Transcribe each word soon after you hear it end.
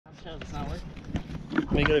Hell, it's not working.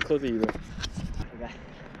 Let me get a clip of you, bro. Okay.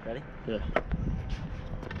 Ready? Yeah.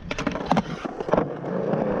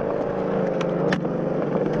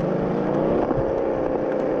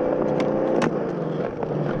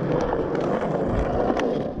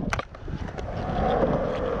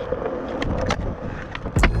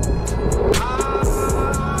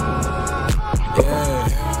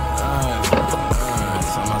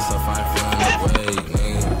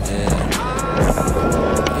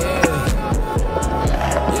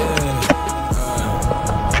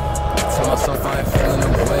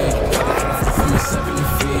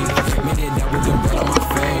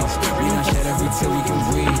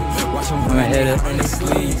 I hit it.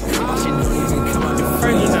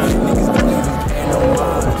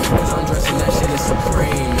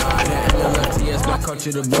 To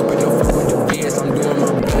the book, but don't fuck with the BS. I'm doing my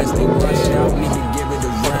best. They rush out, need to give it a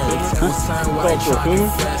run.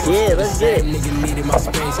 Yeah, let's get it. Nigga needed my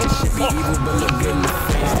space. It should be evil, but look good in the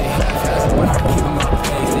face. They half-assed, but I keep my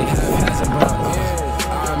pace. They half-assed, but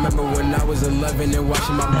I remember when I was 11 and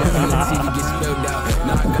watching my butt and the TV get spilled out.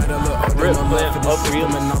 Now I got a little up in my left for the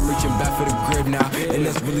system and I'm reaching back for the crib now. And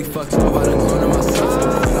that's really fucked up. I done grown on myself to the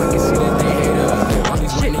point I can see that they hate us. All these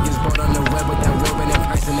white niggas bought on the web with that robe and that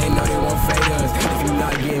price and they know they won't fade us. If you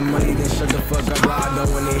not getting money, then shut the fuck up. I don't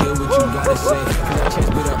wanna hear what you gotta say. Cause that chance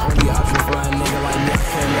be the only option for a nigga like me.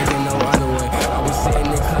 Can't make it no other way. I was sitting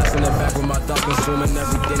in class in the back with my thoughts consuming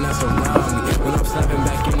everything that's around me. When I'm snapping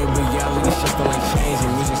back into reality, shit feel like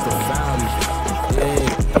changing. Music still found me.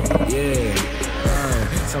 Yeah.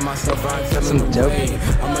 Tell myself I'm feeling the way.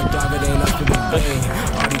 I'm a dog, it ain't up to the day.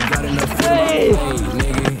 Already got enough for the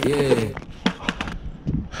nigga, yeah.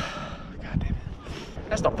 God damn it.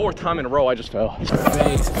 That's the 4th time in a row I just fell.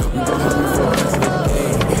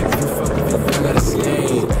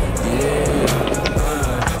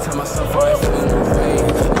 Tell myself I'm feeling the way.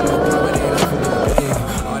 I'm a dog, it ain't up to the day.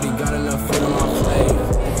 Already got enough for my plate.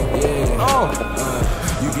 Yeah. Oh.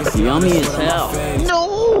 You can see Yummy as hell.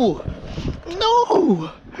 No! No!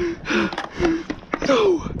 No!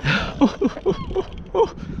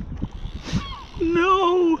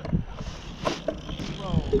 No!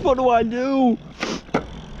 What do I do?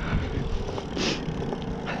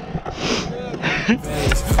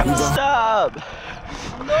 Stop!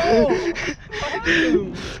 No!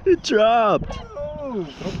 It dropped. No!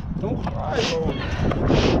 Don't cry, bro.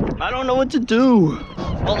 I don't know what to do.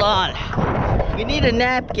 Hold on. We need a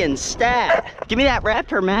napkin, stat. Give me that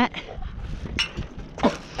wrapper, Matt.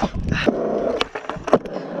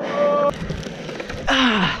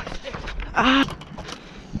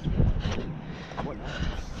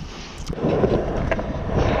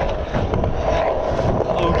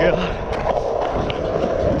 Oh god.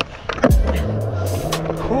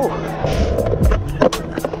 Whew.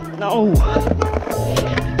 No.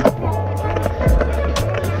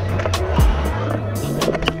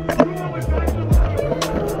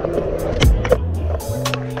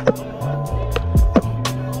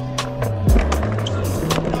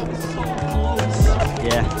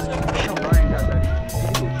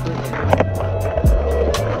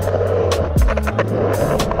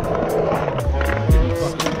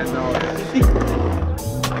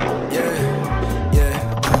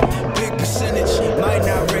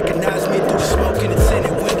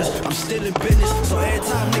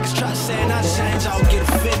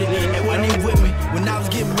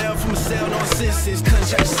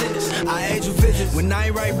 I age with vision. When I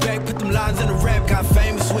ain't right back, put them lines in the rap, got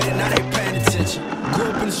famous with it, now they paying attention. Grew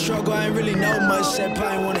up in the struggle, I ain't really know much. Said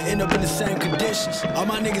probably ain't wanna end up in the same conditions. All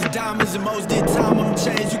my niggas diamonds and most did time on them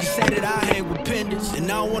chains. You can say that I hang with pendants.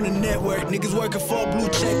 And I don't wanna network. Niggas working for a blue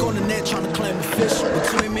check on the net, trying to claim official.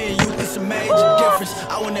 Between me and you, it's a major difference.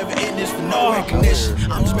 I will never end this for no recognition.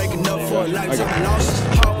 I'm just making up for a lifetime of losses.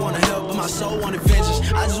 Heart wanna help, but my soul want vengeance.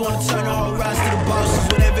 I just wanna turn the whole rise to the bosses.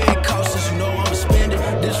 Whatever it costs us, you know I'ma spend it.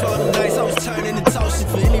 This for all the nights I was turning and toasting.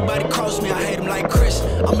 For anybody cross me, I hate them like Chris.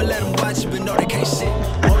 I'ma let them watch it, but no, they can't sit.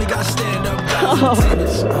 Only gotta stand up, guys,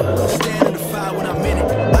 tennis. Stand in the fire when I'm in it.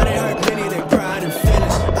 I done hurt many of their pride and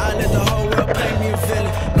feelings. I let the whole world paint me a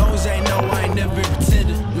villain. Long as they know I ain't never been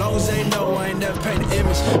pretending. Long as they know I ain't never paint an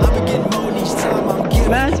image. I've been getting more each time I'm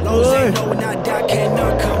giving. Long as they know when I die, can't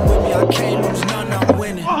none come with me. I can't lose none, I'm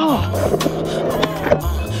winning.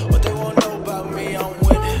 What they wanna know about me, I'm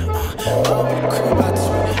winning. I'm in the crib, I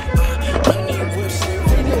twin it. I need whips, they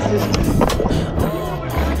ready.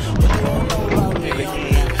 What they wanna know about me, I'm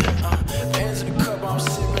winning. Hands in the cup, I'm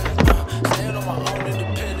sipping. Stand on my own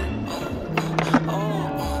independent. I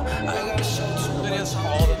ain't gotta show too It is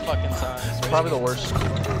all the fucking signs. It's probably the worst.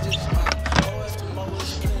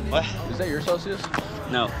 What? Is that your Celsius?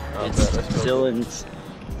 No, Oh, it's that's cool. Dylan's.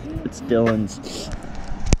 It's Dylan's.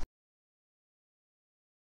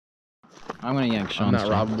 I'm gonna yank Sean's. I'm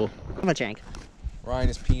not robbable. I'm a jank. Ryan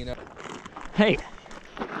is peeing out. Hey.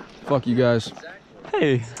 Fuck you guys.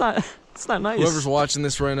 Hey. It's not nice. Whoever's watching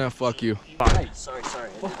this right now, fuck you. Sorry.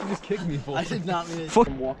 Fuck, you just kicked me, fool. I did not mean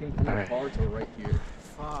I'm walking from the Alright. car to right here.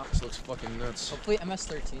 Fuck. This looks fucking nuts. Hopefully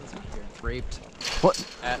MS-13's not here. Raped. What?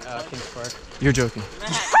 At Kings Park. You're joking.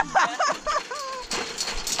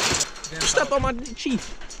 Step on my chief.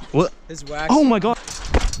 What? His wax. Oh my god.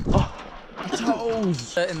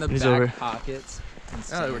 Toes. In the He's back over. pockets.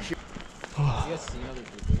 Oh, they were shit. You guys seen other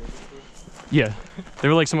people? Yeah, they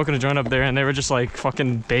were like smoking a joint up there and they were just like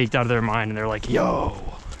fucking baked out of their mind and they're like, yo,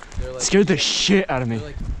 They're like, scared the shit out of me. they're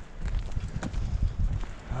like,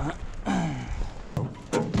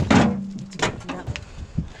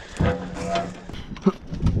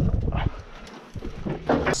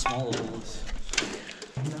 small holes.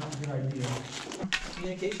 Good idea.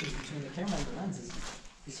 Communications between the camera and the lenses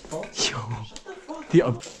is faulty.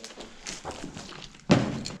 Yo,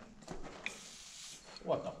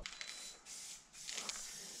 What the?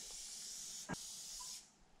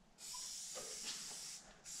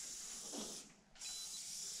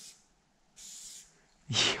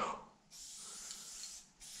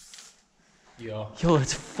 yo,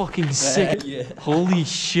 that's fucking sick. Yeah. Holy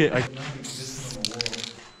shit.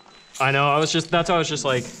 I know, that's why I was just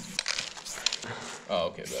like, Oh,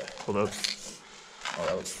 okay, bet. hold up. Oh,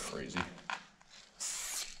 that looks crazy.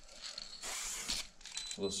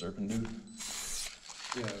 Little serpent dude.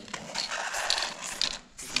 Yeah.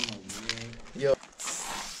 Yo.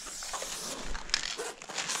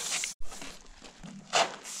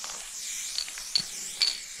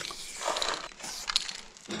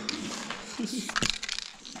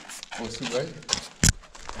 Oh, is he right?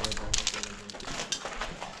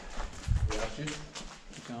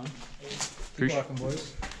 Keep going. Appreciate- Keep walking,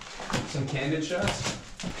 boys. Some candid shots.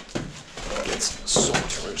 It's so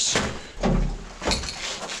much worse.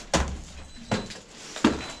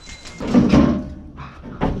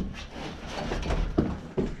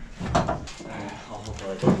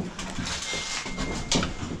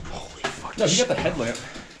 No, you got the headlamp.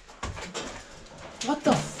 What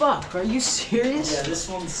the fuck? Are you serious? Yeah, this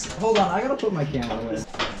one's. Hold on, I gotta put my camera away.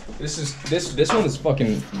 This one is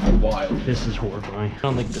fucking wild. This is horrifying. I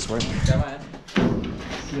don't think this works. Got my head?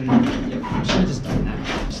 Yeah, should've just done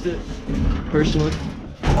that. Just it. Personally.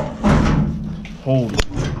 Holy.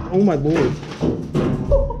 Oh my lord.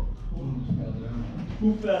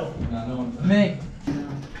 Who fell? Me.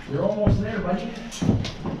 You're almost there, buddy.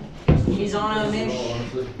 He's on a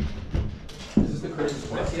mission. This is the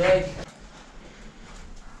craziest one. I feel like.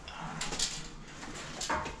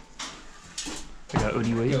 I got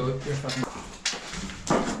OD weight. Yo, you're fucking.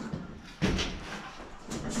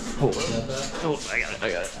 Oh, I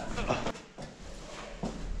got it.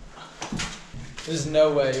 There's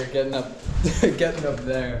no way you're getting up, getting up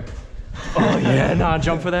there. Oh yeah, nah,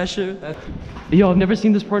 jump for that shit. Yo, I've never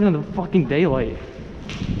seen this part in the fucking daylight.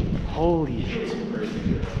 Holy shit.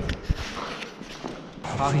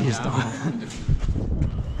 How he is done.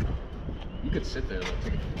 You could sit there, like,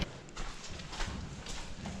 take a...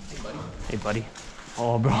 Hey buddy.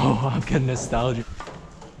 Oh bro, I'm getting nostalgic.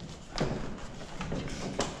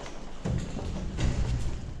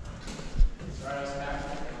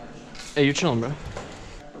 Hey, you're chilling, bro.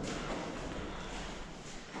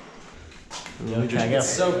 Yo, can I get,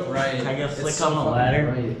 So bright. can I get a It's flick so on the fucking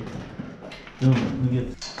ladder? bright. No, let me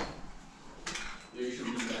get.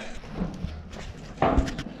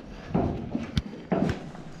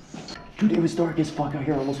 Dude, it was dark as fuck out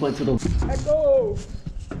here. I almost went to the. Let's go!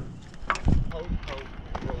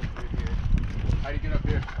 How do you get up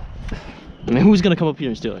here? I mean, who's gonna come up here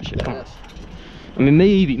and steal that shit? Come on. I mean,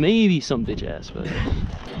 maybe some bitch ass, but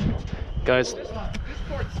guys. This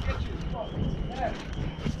part's sketchy as fuck.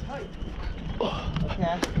 It's tight.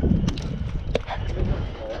 Okay.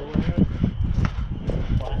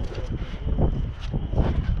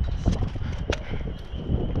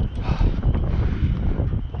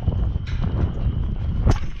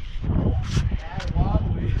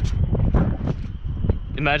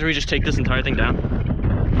 Imagine we just take this entire thing down.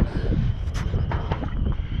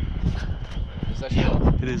 Is that shit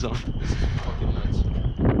on? It is on. Fucking nuts.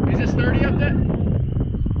 Is this 30 up there?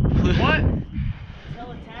 What?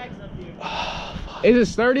 Is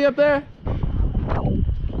this 30 up there?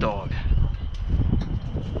 Dog.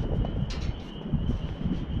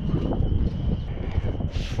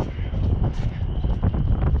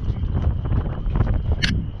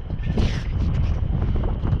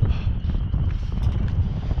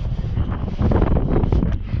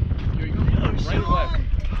 Right or left?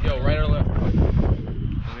 Yo, right or left? Let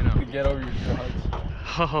me know. Get over your drugs.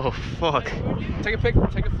 Oh, fuck. Take a flick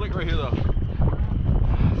right here though.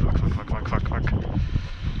 Fuck.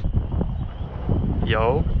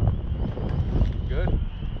 Yo. Good.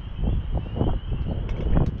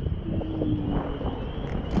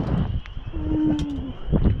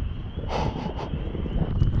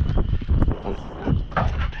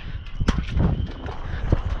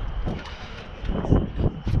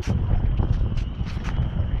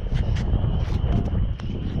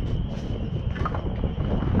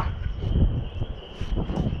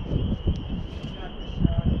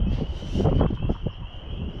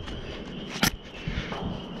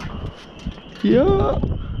 Yeah.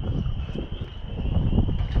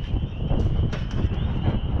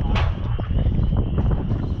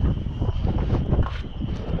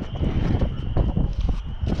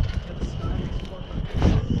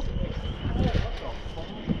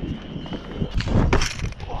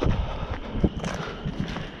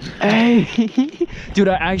 Hey, dude,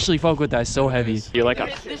 I actually fuck with that. So heavy. You're like,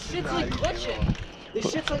 This shit's like glitching.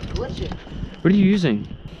 what are you using?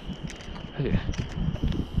 Hey,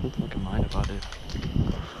 don't fucking mind about it.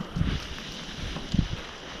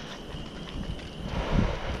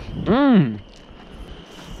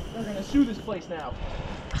 We're gonna sue this place now.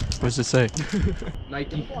 What's it say?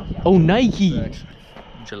 Nike. Oh, Nike.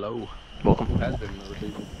 Jello. Welcome. Has been another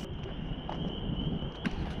people.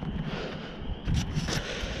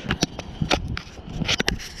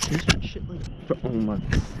 Oh my.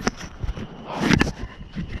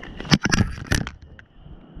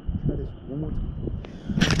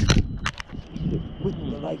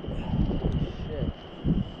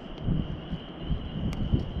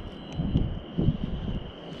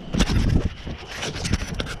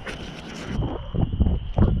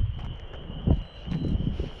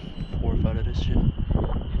 Horrified of this shit.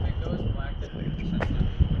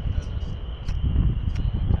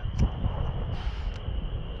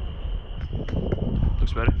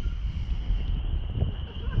 Looks better.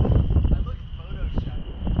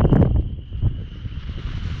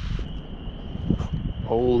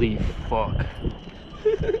 Holy fuck.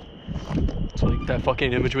 It's like that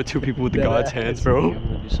fucking image with two people with the God's hands, bro. I'm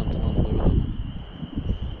gonna do something on the lower level.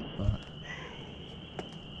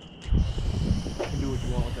 You can do what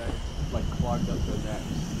you want with that. It's like clogged up the net.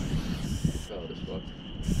 Valid as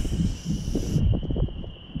fuck.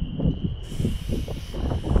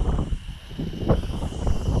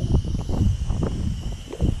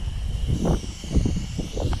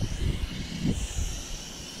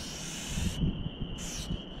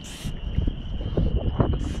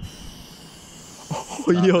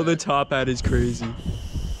 Oh, yo, the top hat is crazy.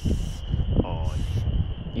 Oh,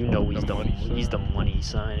 you know he's The money sign. he's the money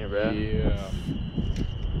signer, bro. Yeah.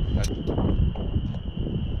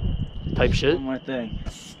 Type shit. One more thing.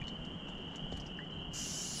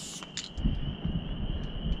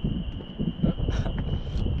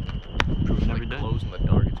 Proven Like every day. glows in the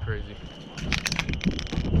dark. It's crazy.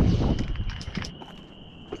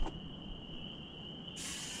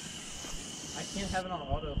 I can't have it on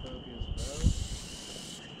autofocus, bro.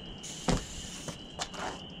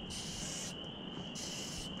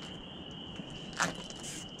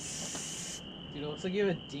 Dude, it looks like you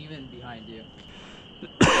have a demon behind you. It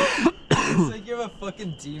looks like you have a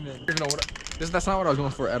fucking demon. You know what? That's not what I was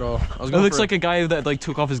going for at all. I was It going looks for like a guy that like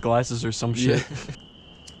took off his glasses or some shit.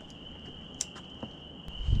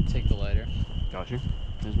 Take the lighter. Got you.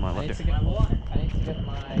 Here's my I need lighter. to get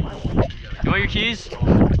my... You want your keys?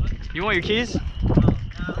 You want your keys?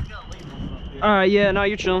 Alright, yeah, no,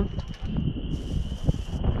 you're chilling.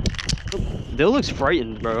 Dill looks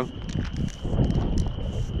frightened, bro.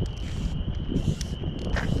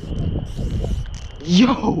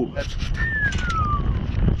 Yo!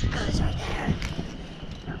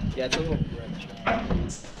 Yeah, it's a little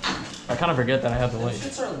I kind of forget that I have the light.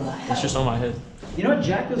 It's just on my head. You know what,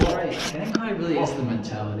 Jack was right. I think probably really is the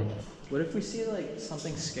mentality. What if we see like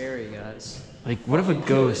something scary, guys? Like, what if a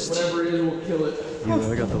ghost? whatever it is, we'll kill it. Yeah,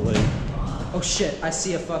 I got the light. Oh shit, I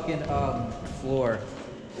see a fucking floor.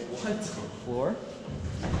 What? Floor?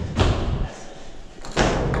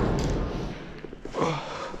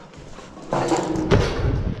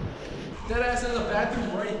 Dead ass in the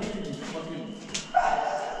bathroom right here. You fucking.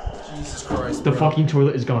 Jesus Christ. The bro. fucking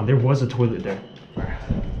toilet is gone. There was a toilet there.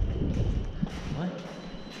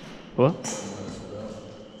 What?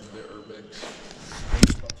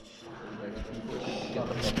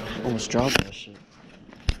 Almost dropped that shit.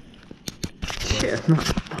 Yeah,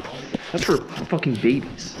 that's for fucking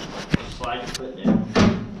babies. Slide your foot down.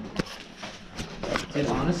 Dude,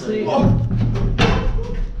 honestly, Okay,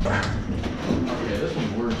 this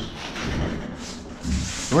one's worse.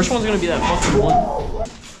 The worst one's gonna be that fucking one.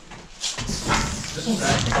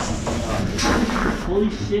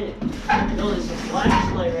 Holy shit. No, there's a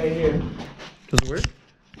flashlight right here. Does it work?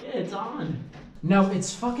 Yeah, it's on. No,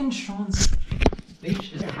 it's fucking Sean's.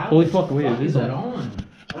 Holy fuck, wait, it is that on. on?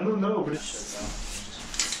 I don't know, but it's.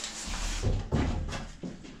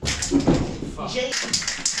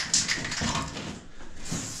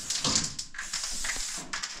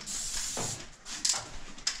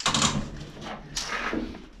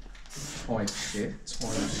 Holy shit.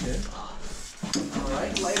 Holy shit.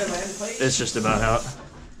 Alright, lighter man, please. It's just about out.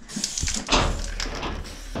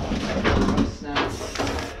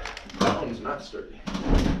 That one's not sturdy.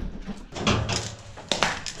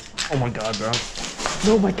 Oh my god, bro.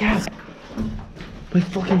 No, my cap. My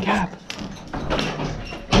fucking cap. I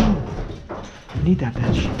need that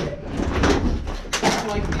bitch. I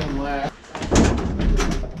like being last.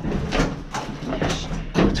 Yes.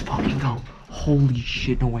 Let's fucking go. Holy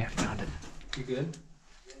shit, no way I found it. You good?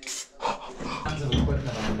 Tons of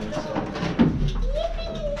equipment on there, so.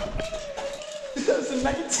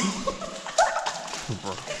 2019.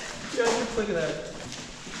 Bro. Yeah, just look at that.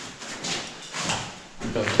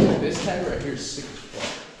 This tag right here is sick as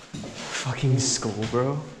fuck. Fucking skull,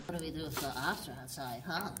 bro. What do we do for after outside,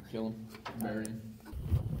 huh? Kill him. Bury him.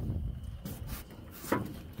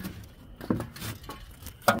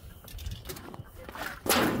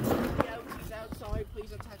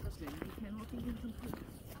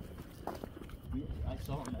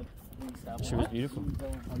 She was beautiful.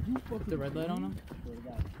 The red light on him?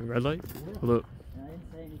 Red light? Look. And I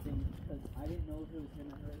didn't say anything because I didn't know if it was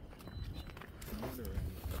him or her.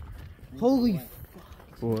 Holy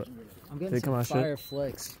What? I'm They getting come some out shit? fire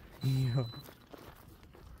flicks. Yeah.